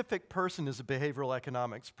specific person is a behavioral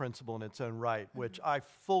economics principle in its own right, which I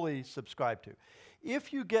fully subscribe to.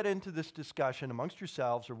 If you get into this discussion amongst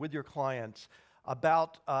yourselves or with your clients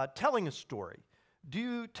about telling a story, do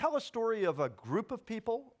you tell a story of a group of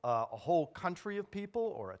people, a whole country of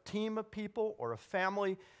people, or a team of people, or a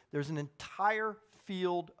family? There's an entire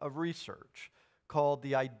field of research called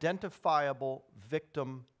the identifiable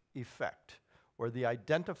victim effect, or the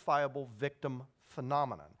identifiable victim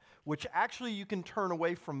phenomenon, which actually you can turn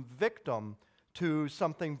away from victim to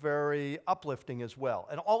something very uplifting as well.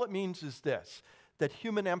 And all it means is this, that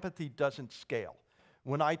human empathy doesn't scale.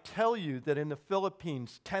 When I tell you that in the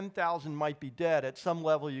Philippines 10,000 might be dead, at some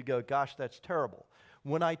level you go, gosh, that's terrible.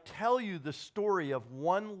 When I tell you the story of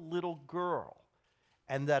one little girl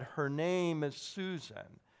and that her name is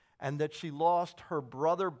Susan and that she lost her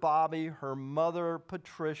brother Bobby, her mother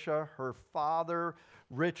Patricia, her father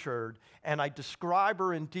Richard, and I describe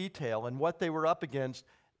her in detail and what they were up against,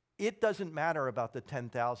 it doesn't matter about the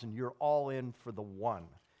 10,000. You're all in for the one.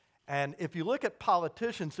 And if you look at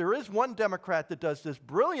politicians, there is one Democrat that does this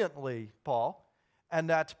brilliantly, Paul, and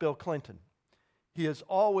that's Bill Clinton. He has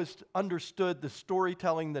always understood the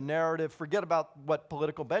storytelling, the narrative. Forget about what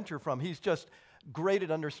political bent you're from. He's just great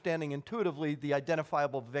at understanding intuitively the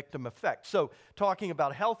identifiable victim effect. So talking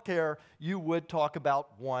about healthcare, you would talk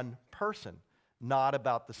about one person, not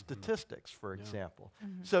about the statistics, for example.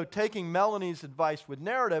 So taking Melanie's advice with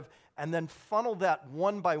narrative and then funnel that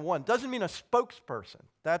one by one doesn't mean a spokesperson.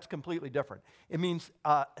 That's completely different. It means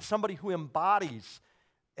somebody who embodies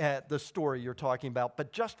the story you're talking about,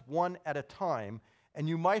 but just one at a time. And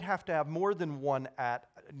you might have to have more than one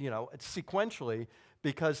sequentially,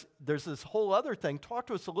 because there's this whole other thing. Talk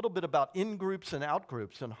to us a little bit about in-groups and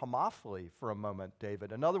out-groups and homophily for a moment,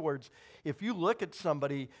 David. In other words, if you look at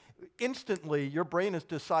somebody, instantly your brain has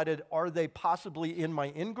decided, are they possibly in my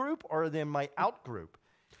in-group or are they in my out-group?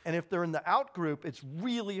 And if they're in the out-group, it's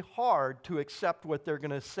really hard to accept what they're going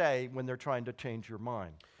to say when they're trying to change your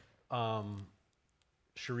mind.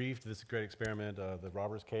 Sharif did this great experiment, the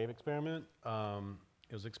Robbers Cave experiment.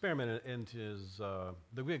 It was an experiment into his,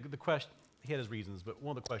 the question, he had his reasons, but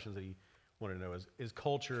one of the questions that he wanted to know is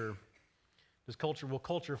culture, will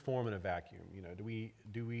culture form in a vacuum? You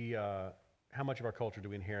know, how much of our culture do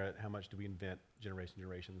we inherit? How much do we invent generation to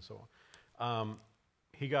generation and so on?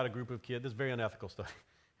 He got a group of kids, this is very unethical stuff,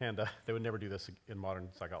 and they would never do this in modern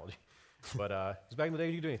psychology. But it's back in the day,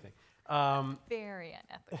 you could do anything. Very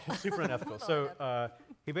unethical. Super unethical. So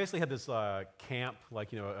he basically had this camp,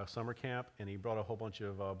 like, a summer camp, and he brought a whole bunch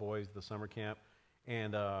of boys to the summer camp.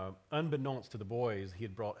 And unbeknownst to the boys, he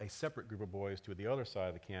had brought a separate group of boys to the other side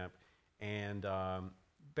of the camp and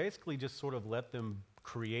basically just sort of let them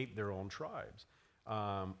create their own tribes.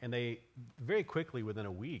 And they very quickly, within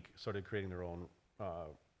a week, started creating their own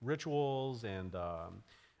rituals and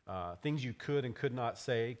things you could and could not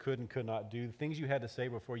say, could and could not do, things you had to say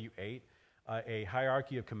before you ate. A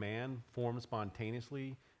hierarchy of command formed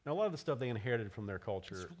spontaneously. Now, a lot of the stuff they inherited from their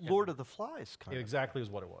culture. It's Lord of the Flies, kind of. It exactly is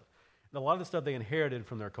what it was. And a lot of the stuff they inherited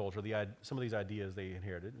from their culture, some of these ideas they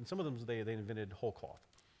inherited, and some of them they invented whole cloth.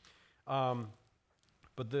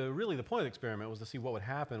 But really the point of the experiment was to see what would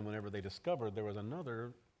happen whenever they discovered there was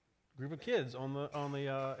another group of kids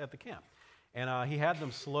at the camp. And he had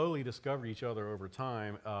them slowly discover each other over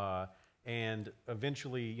time. And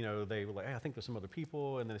eventually, they were like, hey, I think there's some other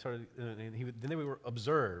people. And then they started, then they were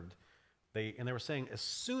observed. They were saying as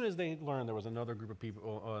soon as they learned there was another group of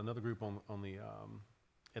people, another group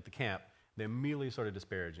at the camp, they immediately started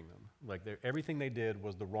disparaging them. Like everything they did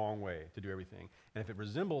was the wrong way to do everything. And if it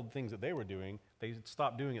resembled things that they were doing, they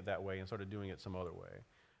stopped doing it that way and started doing it some other way.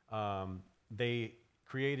 They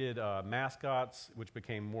created mascots, which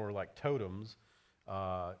became more like totems,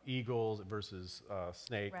 eagles versus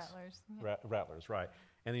snakes. Rattlers. Rattlers, right.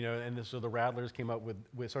 And so the rattlers came up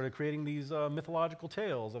with started creating these mythological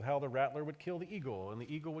tales of how the rattler would kill the eagle and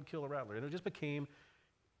the eagle would kill the rattler. And it just became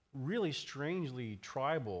really strangely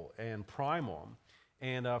tribal and primal.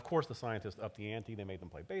 And of course the scientists upped the ante. They made them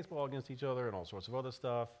play baseball against each other and all sorts of other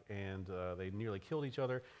stuff, and they nearly killed each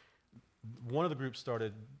other. One of the groups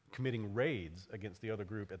started committing raids against the other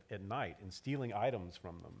group at night and stealing items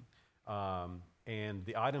from them. And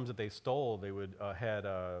the items that they stole, they would had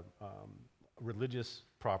religious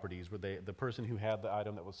properties where the person who had the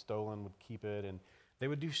item that was stolen would keep it, and they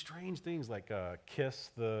would do strange things like kiss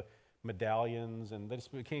the medallions, and they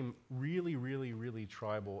just became really, really, really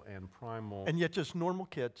tribal and primal. And yet just normal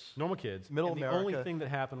kids. Normal kids. Middle and America. The only thing that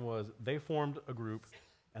happened was they formed a group,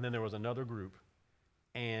 and then there was another group,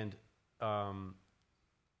 and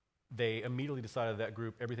they immediately decided that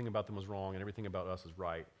group, everything about them was wrong and everything about us is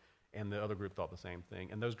right, and the other group thought the same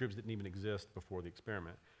thing. And those groups didn't even exist before the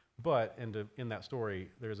experiment. But in that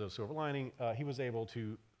story, there's a silver lining. He was able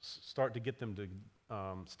to start to get them to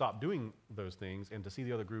stop doing those things and to see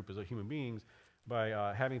the other group as human beings by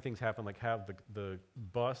having things happen, like have the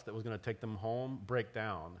bus that was going to take them home break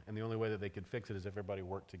down. And the only way that they could fix it is if everybody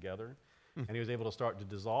worked together. And he was able to start to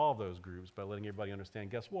dissolve those groups by letting everybody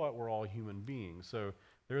understand, guess what, we're all human beings. So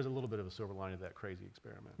there is a little bit of a silver lining to that crazy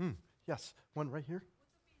experiment. Yes, one right here.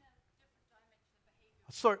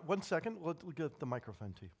 Sorry, 1 second. We'll get the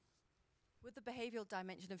microphone to you. Would the behavioral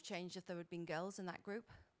dimension have changed if there had been girls in that group?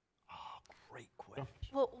 Great question.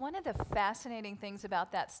 Well, one of the fascinating things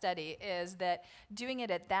about that study is that doing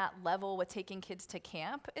it at that level with taking kids to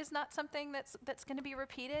camp is not something that's going to be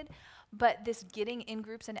repeated, but this getting in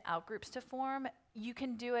groups and out groups to form, you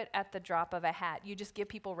can do it at the drop of a hat. You just give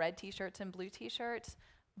people red t-shirts and blue t-shirts,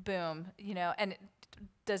 boom, and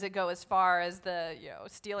does it go as far as the,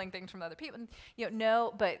 stealing things from other people?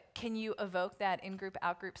 No, but can you evoke that in-group,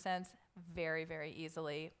 out-group sense? Very, very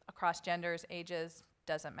easily, across genders, ages,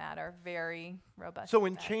 doesn't matter. Very robust. So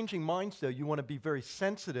in changing minds, though, you want to be very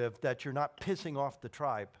sensitive that you're not pissing off the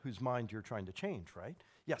tribe whose mind you're trying to change, right?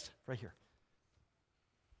 Yes, right here.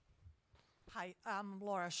 Hi, I'm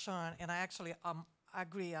Laura Sean, and I actually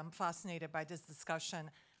agree. I'm fascinated by this discussion,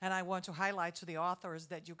 and I want to highlight to the authors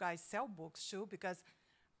that you guys sell books too, because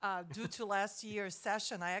due to last year's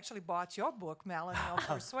session, I actually bought your book, Melanie, on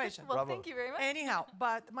Persuasion. Well, thank you very much. Anyhow,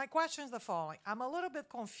 but my question is the following. I'm a little bit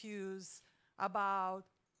confused about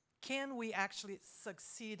can we actually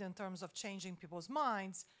succeed in terms of changing people's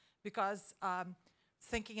minds, because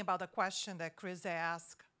thinking about the question that Chris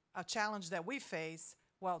asked, a challenge that we face,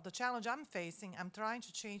 well, the challenge I'm facing, I'm trying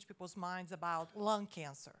to change people's minds about lung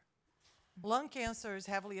cancer. Lung cancer is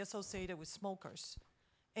heavily associated with smokers.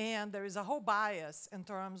 And there is a whole bias in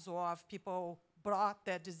terms of people brought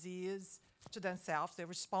that disease to themselves. They're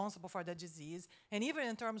responsible for the disease. And even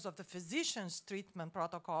in terms of the physician's treatment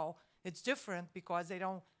protocol, it's different because they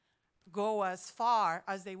don't go as far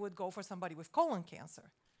as they would go for somebody with colon cancer.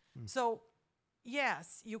 So,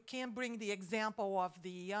 yes, you can bring the example of the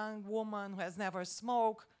young woman who has never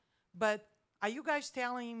smoked, but are you guys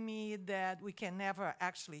telling me that we can never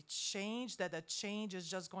actually change, that the change is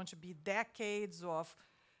just going to be decades of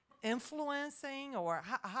influencing, or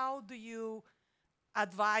how do you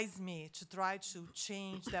advise me to try to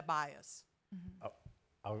change that bias?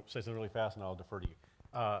 I'll say something really fast and I'll defer to you.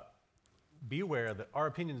 Be aware that our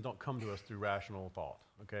opinions don't come to us through rational thought,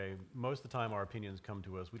 okay? Most of the time our opinions come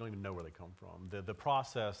to us, we don't even know where they come from. The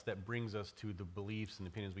process that brings us to the beliefs and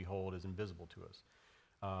opinions we hold is invisible to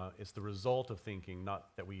us. It's the result of thinking,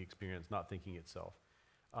 not that we experience, not thinking itself.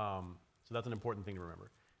 So that's an important thing to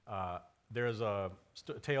remember. There's a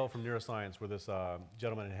tale from neuroscience where this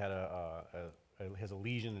gentleman had has a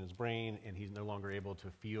lesion in his brain, and he's no longer able to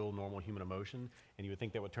feel normal human emotion, and you would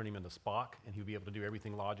think that would turn him into Spock, and he would be able to do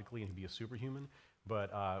everything logically, and he'd be a superhuman. But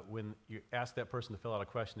when you ask that person to fill out a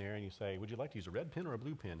questionnaire and you say, would you like to use a red pen or a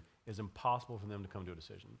blue pen, it's impossible for them to come to a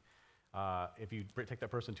decision. If you take that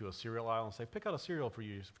person to a cereal aisle and say, pick out a cereal for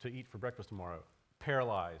you to eat for breakfast tomorrow,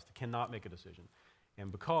 paralyzed, cannot make a decision. And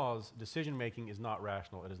because decision-making is not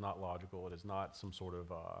rational, it is not logical, it is not some sort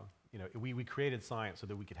of, we created science so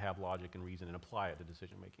that we could have logic and reason and apply it to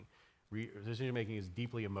decision-making. Decision-making is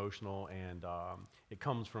deeply emotional, and it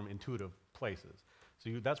comes from intuitive places. So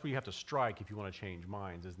that's where you have to strike if you want to change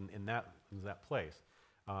minds, is in that place.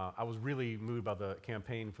 I was really moved by the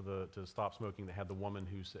campaign to stop smoking that had the woman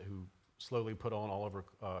who slowly put on all over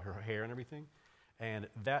her hair and everything. And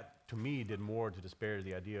that, to me, did more to disparage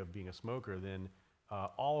the idea of being a smoker than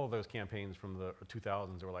all of those campaigns from the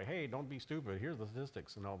 2000s were like, hey, don't be stupid, here's the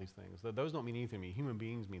statistics and all these things. Those don't mean anything to me. Human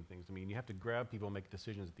beings mean things to me, and you have to grab people and make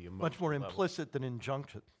decisions at the emotional Much more level. implicit than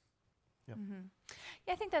injunction. Yep.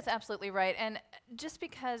 Yeah, I think that's absolutely right. And just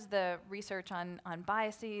because the research on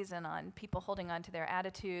biases and on people holding on to their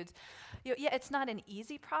attitudes, yeah, it's not an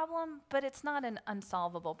easy problem, but it's not an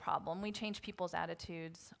unsolvable problem. We change people's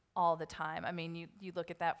attitudes all the time. I mean, you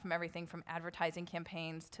look at that from everything from advertising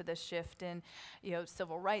campaigns to the shift in,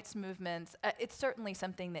 civil rights movements. It's certainly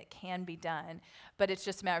something that can be done, but it's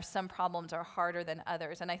just a matter of some problems are harder than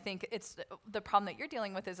others. And I think it's the problem that you're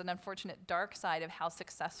dealing with is an unfortunate dark side of how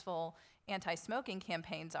successful anti-smoking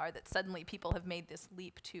campaigns are, that suddenly people have made this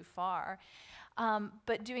leap too far.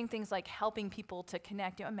 But doing things like helping people to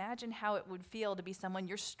connect, imagine how it would feel to be someone,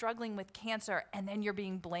 you're struggling with cancer and then you're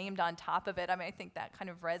being blamed on top of it. I mean, I think that kind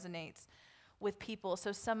of resonates with people.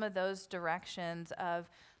 So some of those directions of,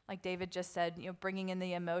 like David just said, bringing in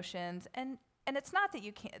the emotions, and it's not that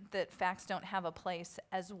that facts don't have a place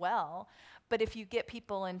as well, but if you get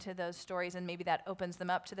people into those stories and maybe that opens them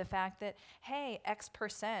up to the fact that, hey,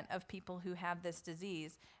 X% of people who have this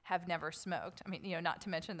disease have never smoked. I mean, not to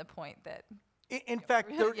mention the point that in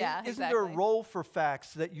fact, isn't there a role for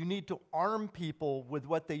facts that you need to arm people with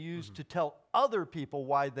what they use to tell other people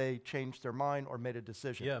why they changed their mind or made a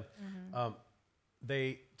decision? Yeah.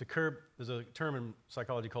 To curb, there's a term in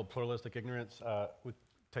psychology called pluralistic ignorance. Would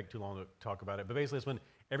take too long to talk about it, but basically it's when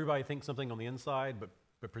everybody thinks something on the inside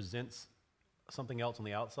but presents something else on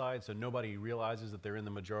the outside, so nobody realizes that they're in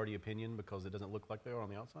the majority opinion because it doesn't look like they are on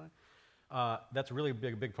the outside. That's a really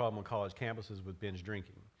big problem on college campuses with binge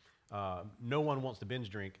drinking. No one wants to binge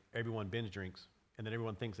drink, everyone binge drinks, and then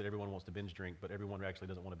everyone thinks that everyone wants to binge drink, but everyone actually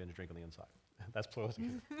doesn't want to binge drink on the inside. That's pluralistic.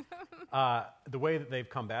 The way that they've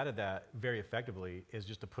combated that very effectively is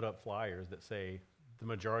just to put up flyers that say the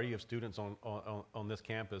majority of students on this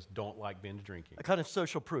campus don't like binge drinking. A kind of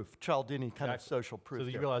social proof, Cialdini kind of social proof. So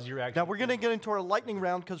that you realize you're actually... Now we're going to get into our lightning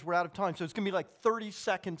round because we're out of time, so it's going to be like 30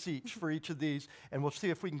 seconds each for each of these, and we'll see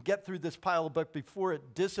if we can get through this pile of book before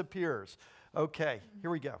it disappears. Okay, here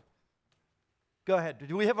we go. Go ahead.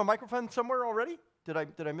 Do we have a microphone somewhere already? Did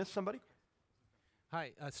I miss somebody?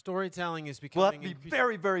 Hi. Storytelling is We'll have becoming... to be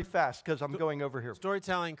very, very fast because I'm going over here.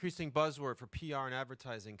 Storytelling, increasing buzzword for PR and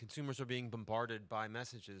advertising. Consumers are being bombarded by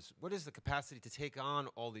messages. What is the capacity to take on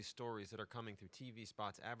all these stories that are coming through TV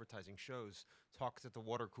spots, advertising, shows, talks at the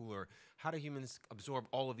water cooler? How do humans absorb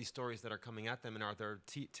all of these stories that are coming at them, and are there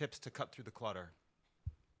tips to cut through the clutter?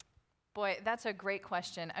 Boy, that's a great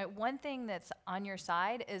question. One thing that's on your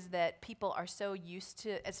side is that people are so used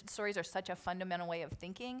to, stories are such a fundamental way of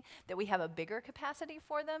thinking that we have a bigger capacity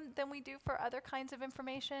for them than we do for other kinds of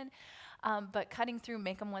information. But cutting through,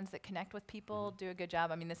 make them ones that connect with people, do a good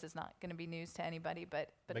job. I mean, this is not going to be news to anybody, but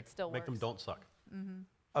it still works. Make them don't suck.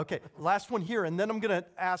 Okay, last one here, and then I'm going to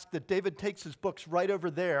ask that David takes his books right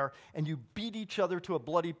over there, and you beat each other to a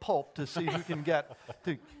bloody pulp to see who can get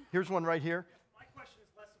to. Here's one right here.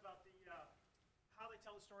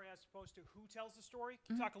 As opposed to who tells the story.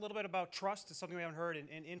 Can you talk a little bit about trust? It's something we haven't heard,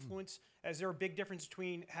 and influence. Is there a big difference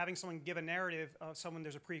between having someone give a narrative of someone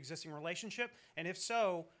there's a pre-existing relationship? And if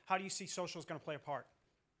so, how do you see social is going to play a part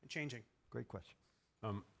in changing? Great question.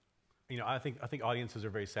 I think audiences are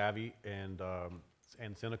very savvy and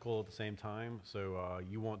cynical at the same time. So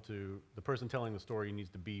the person telling the story needs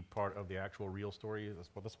to be part of the actual real story.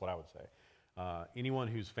 That's what I would say. Anyone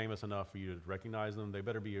who's famous enough for you to recognize them, they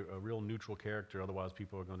better be a real neutral character, otherwise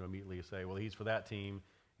people are going to immediately say, well, he's for that team,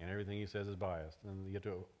 and everything he says is biased, and you have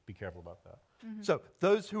to be careful about that. So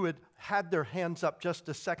those who had their hands up just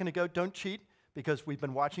a second ago, don't cheat, because we've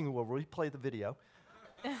been watching, we'll replay the video.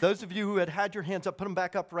 Those of you who had your hands up, put them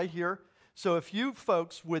back up right here. So if you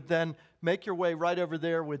folks would then make your way right over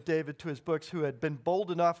there with David to his books, who had been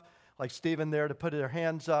bold enough, like Stephen there, to put their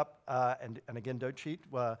hands up, and again, don't cheat.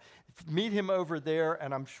 Meet him over there,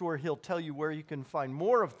 and I'm sure he'll tell you where you can find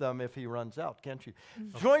more of them if he runs out, can't you?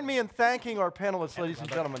 Join me in thanking our panelists, ladies and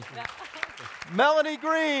gentlemen. Melanie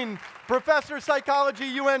Green, Professor of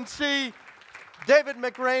Psychology, UNC. David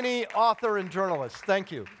McRaney, author and journalist. Thank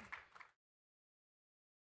you.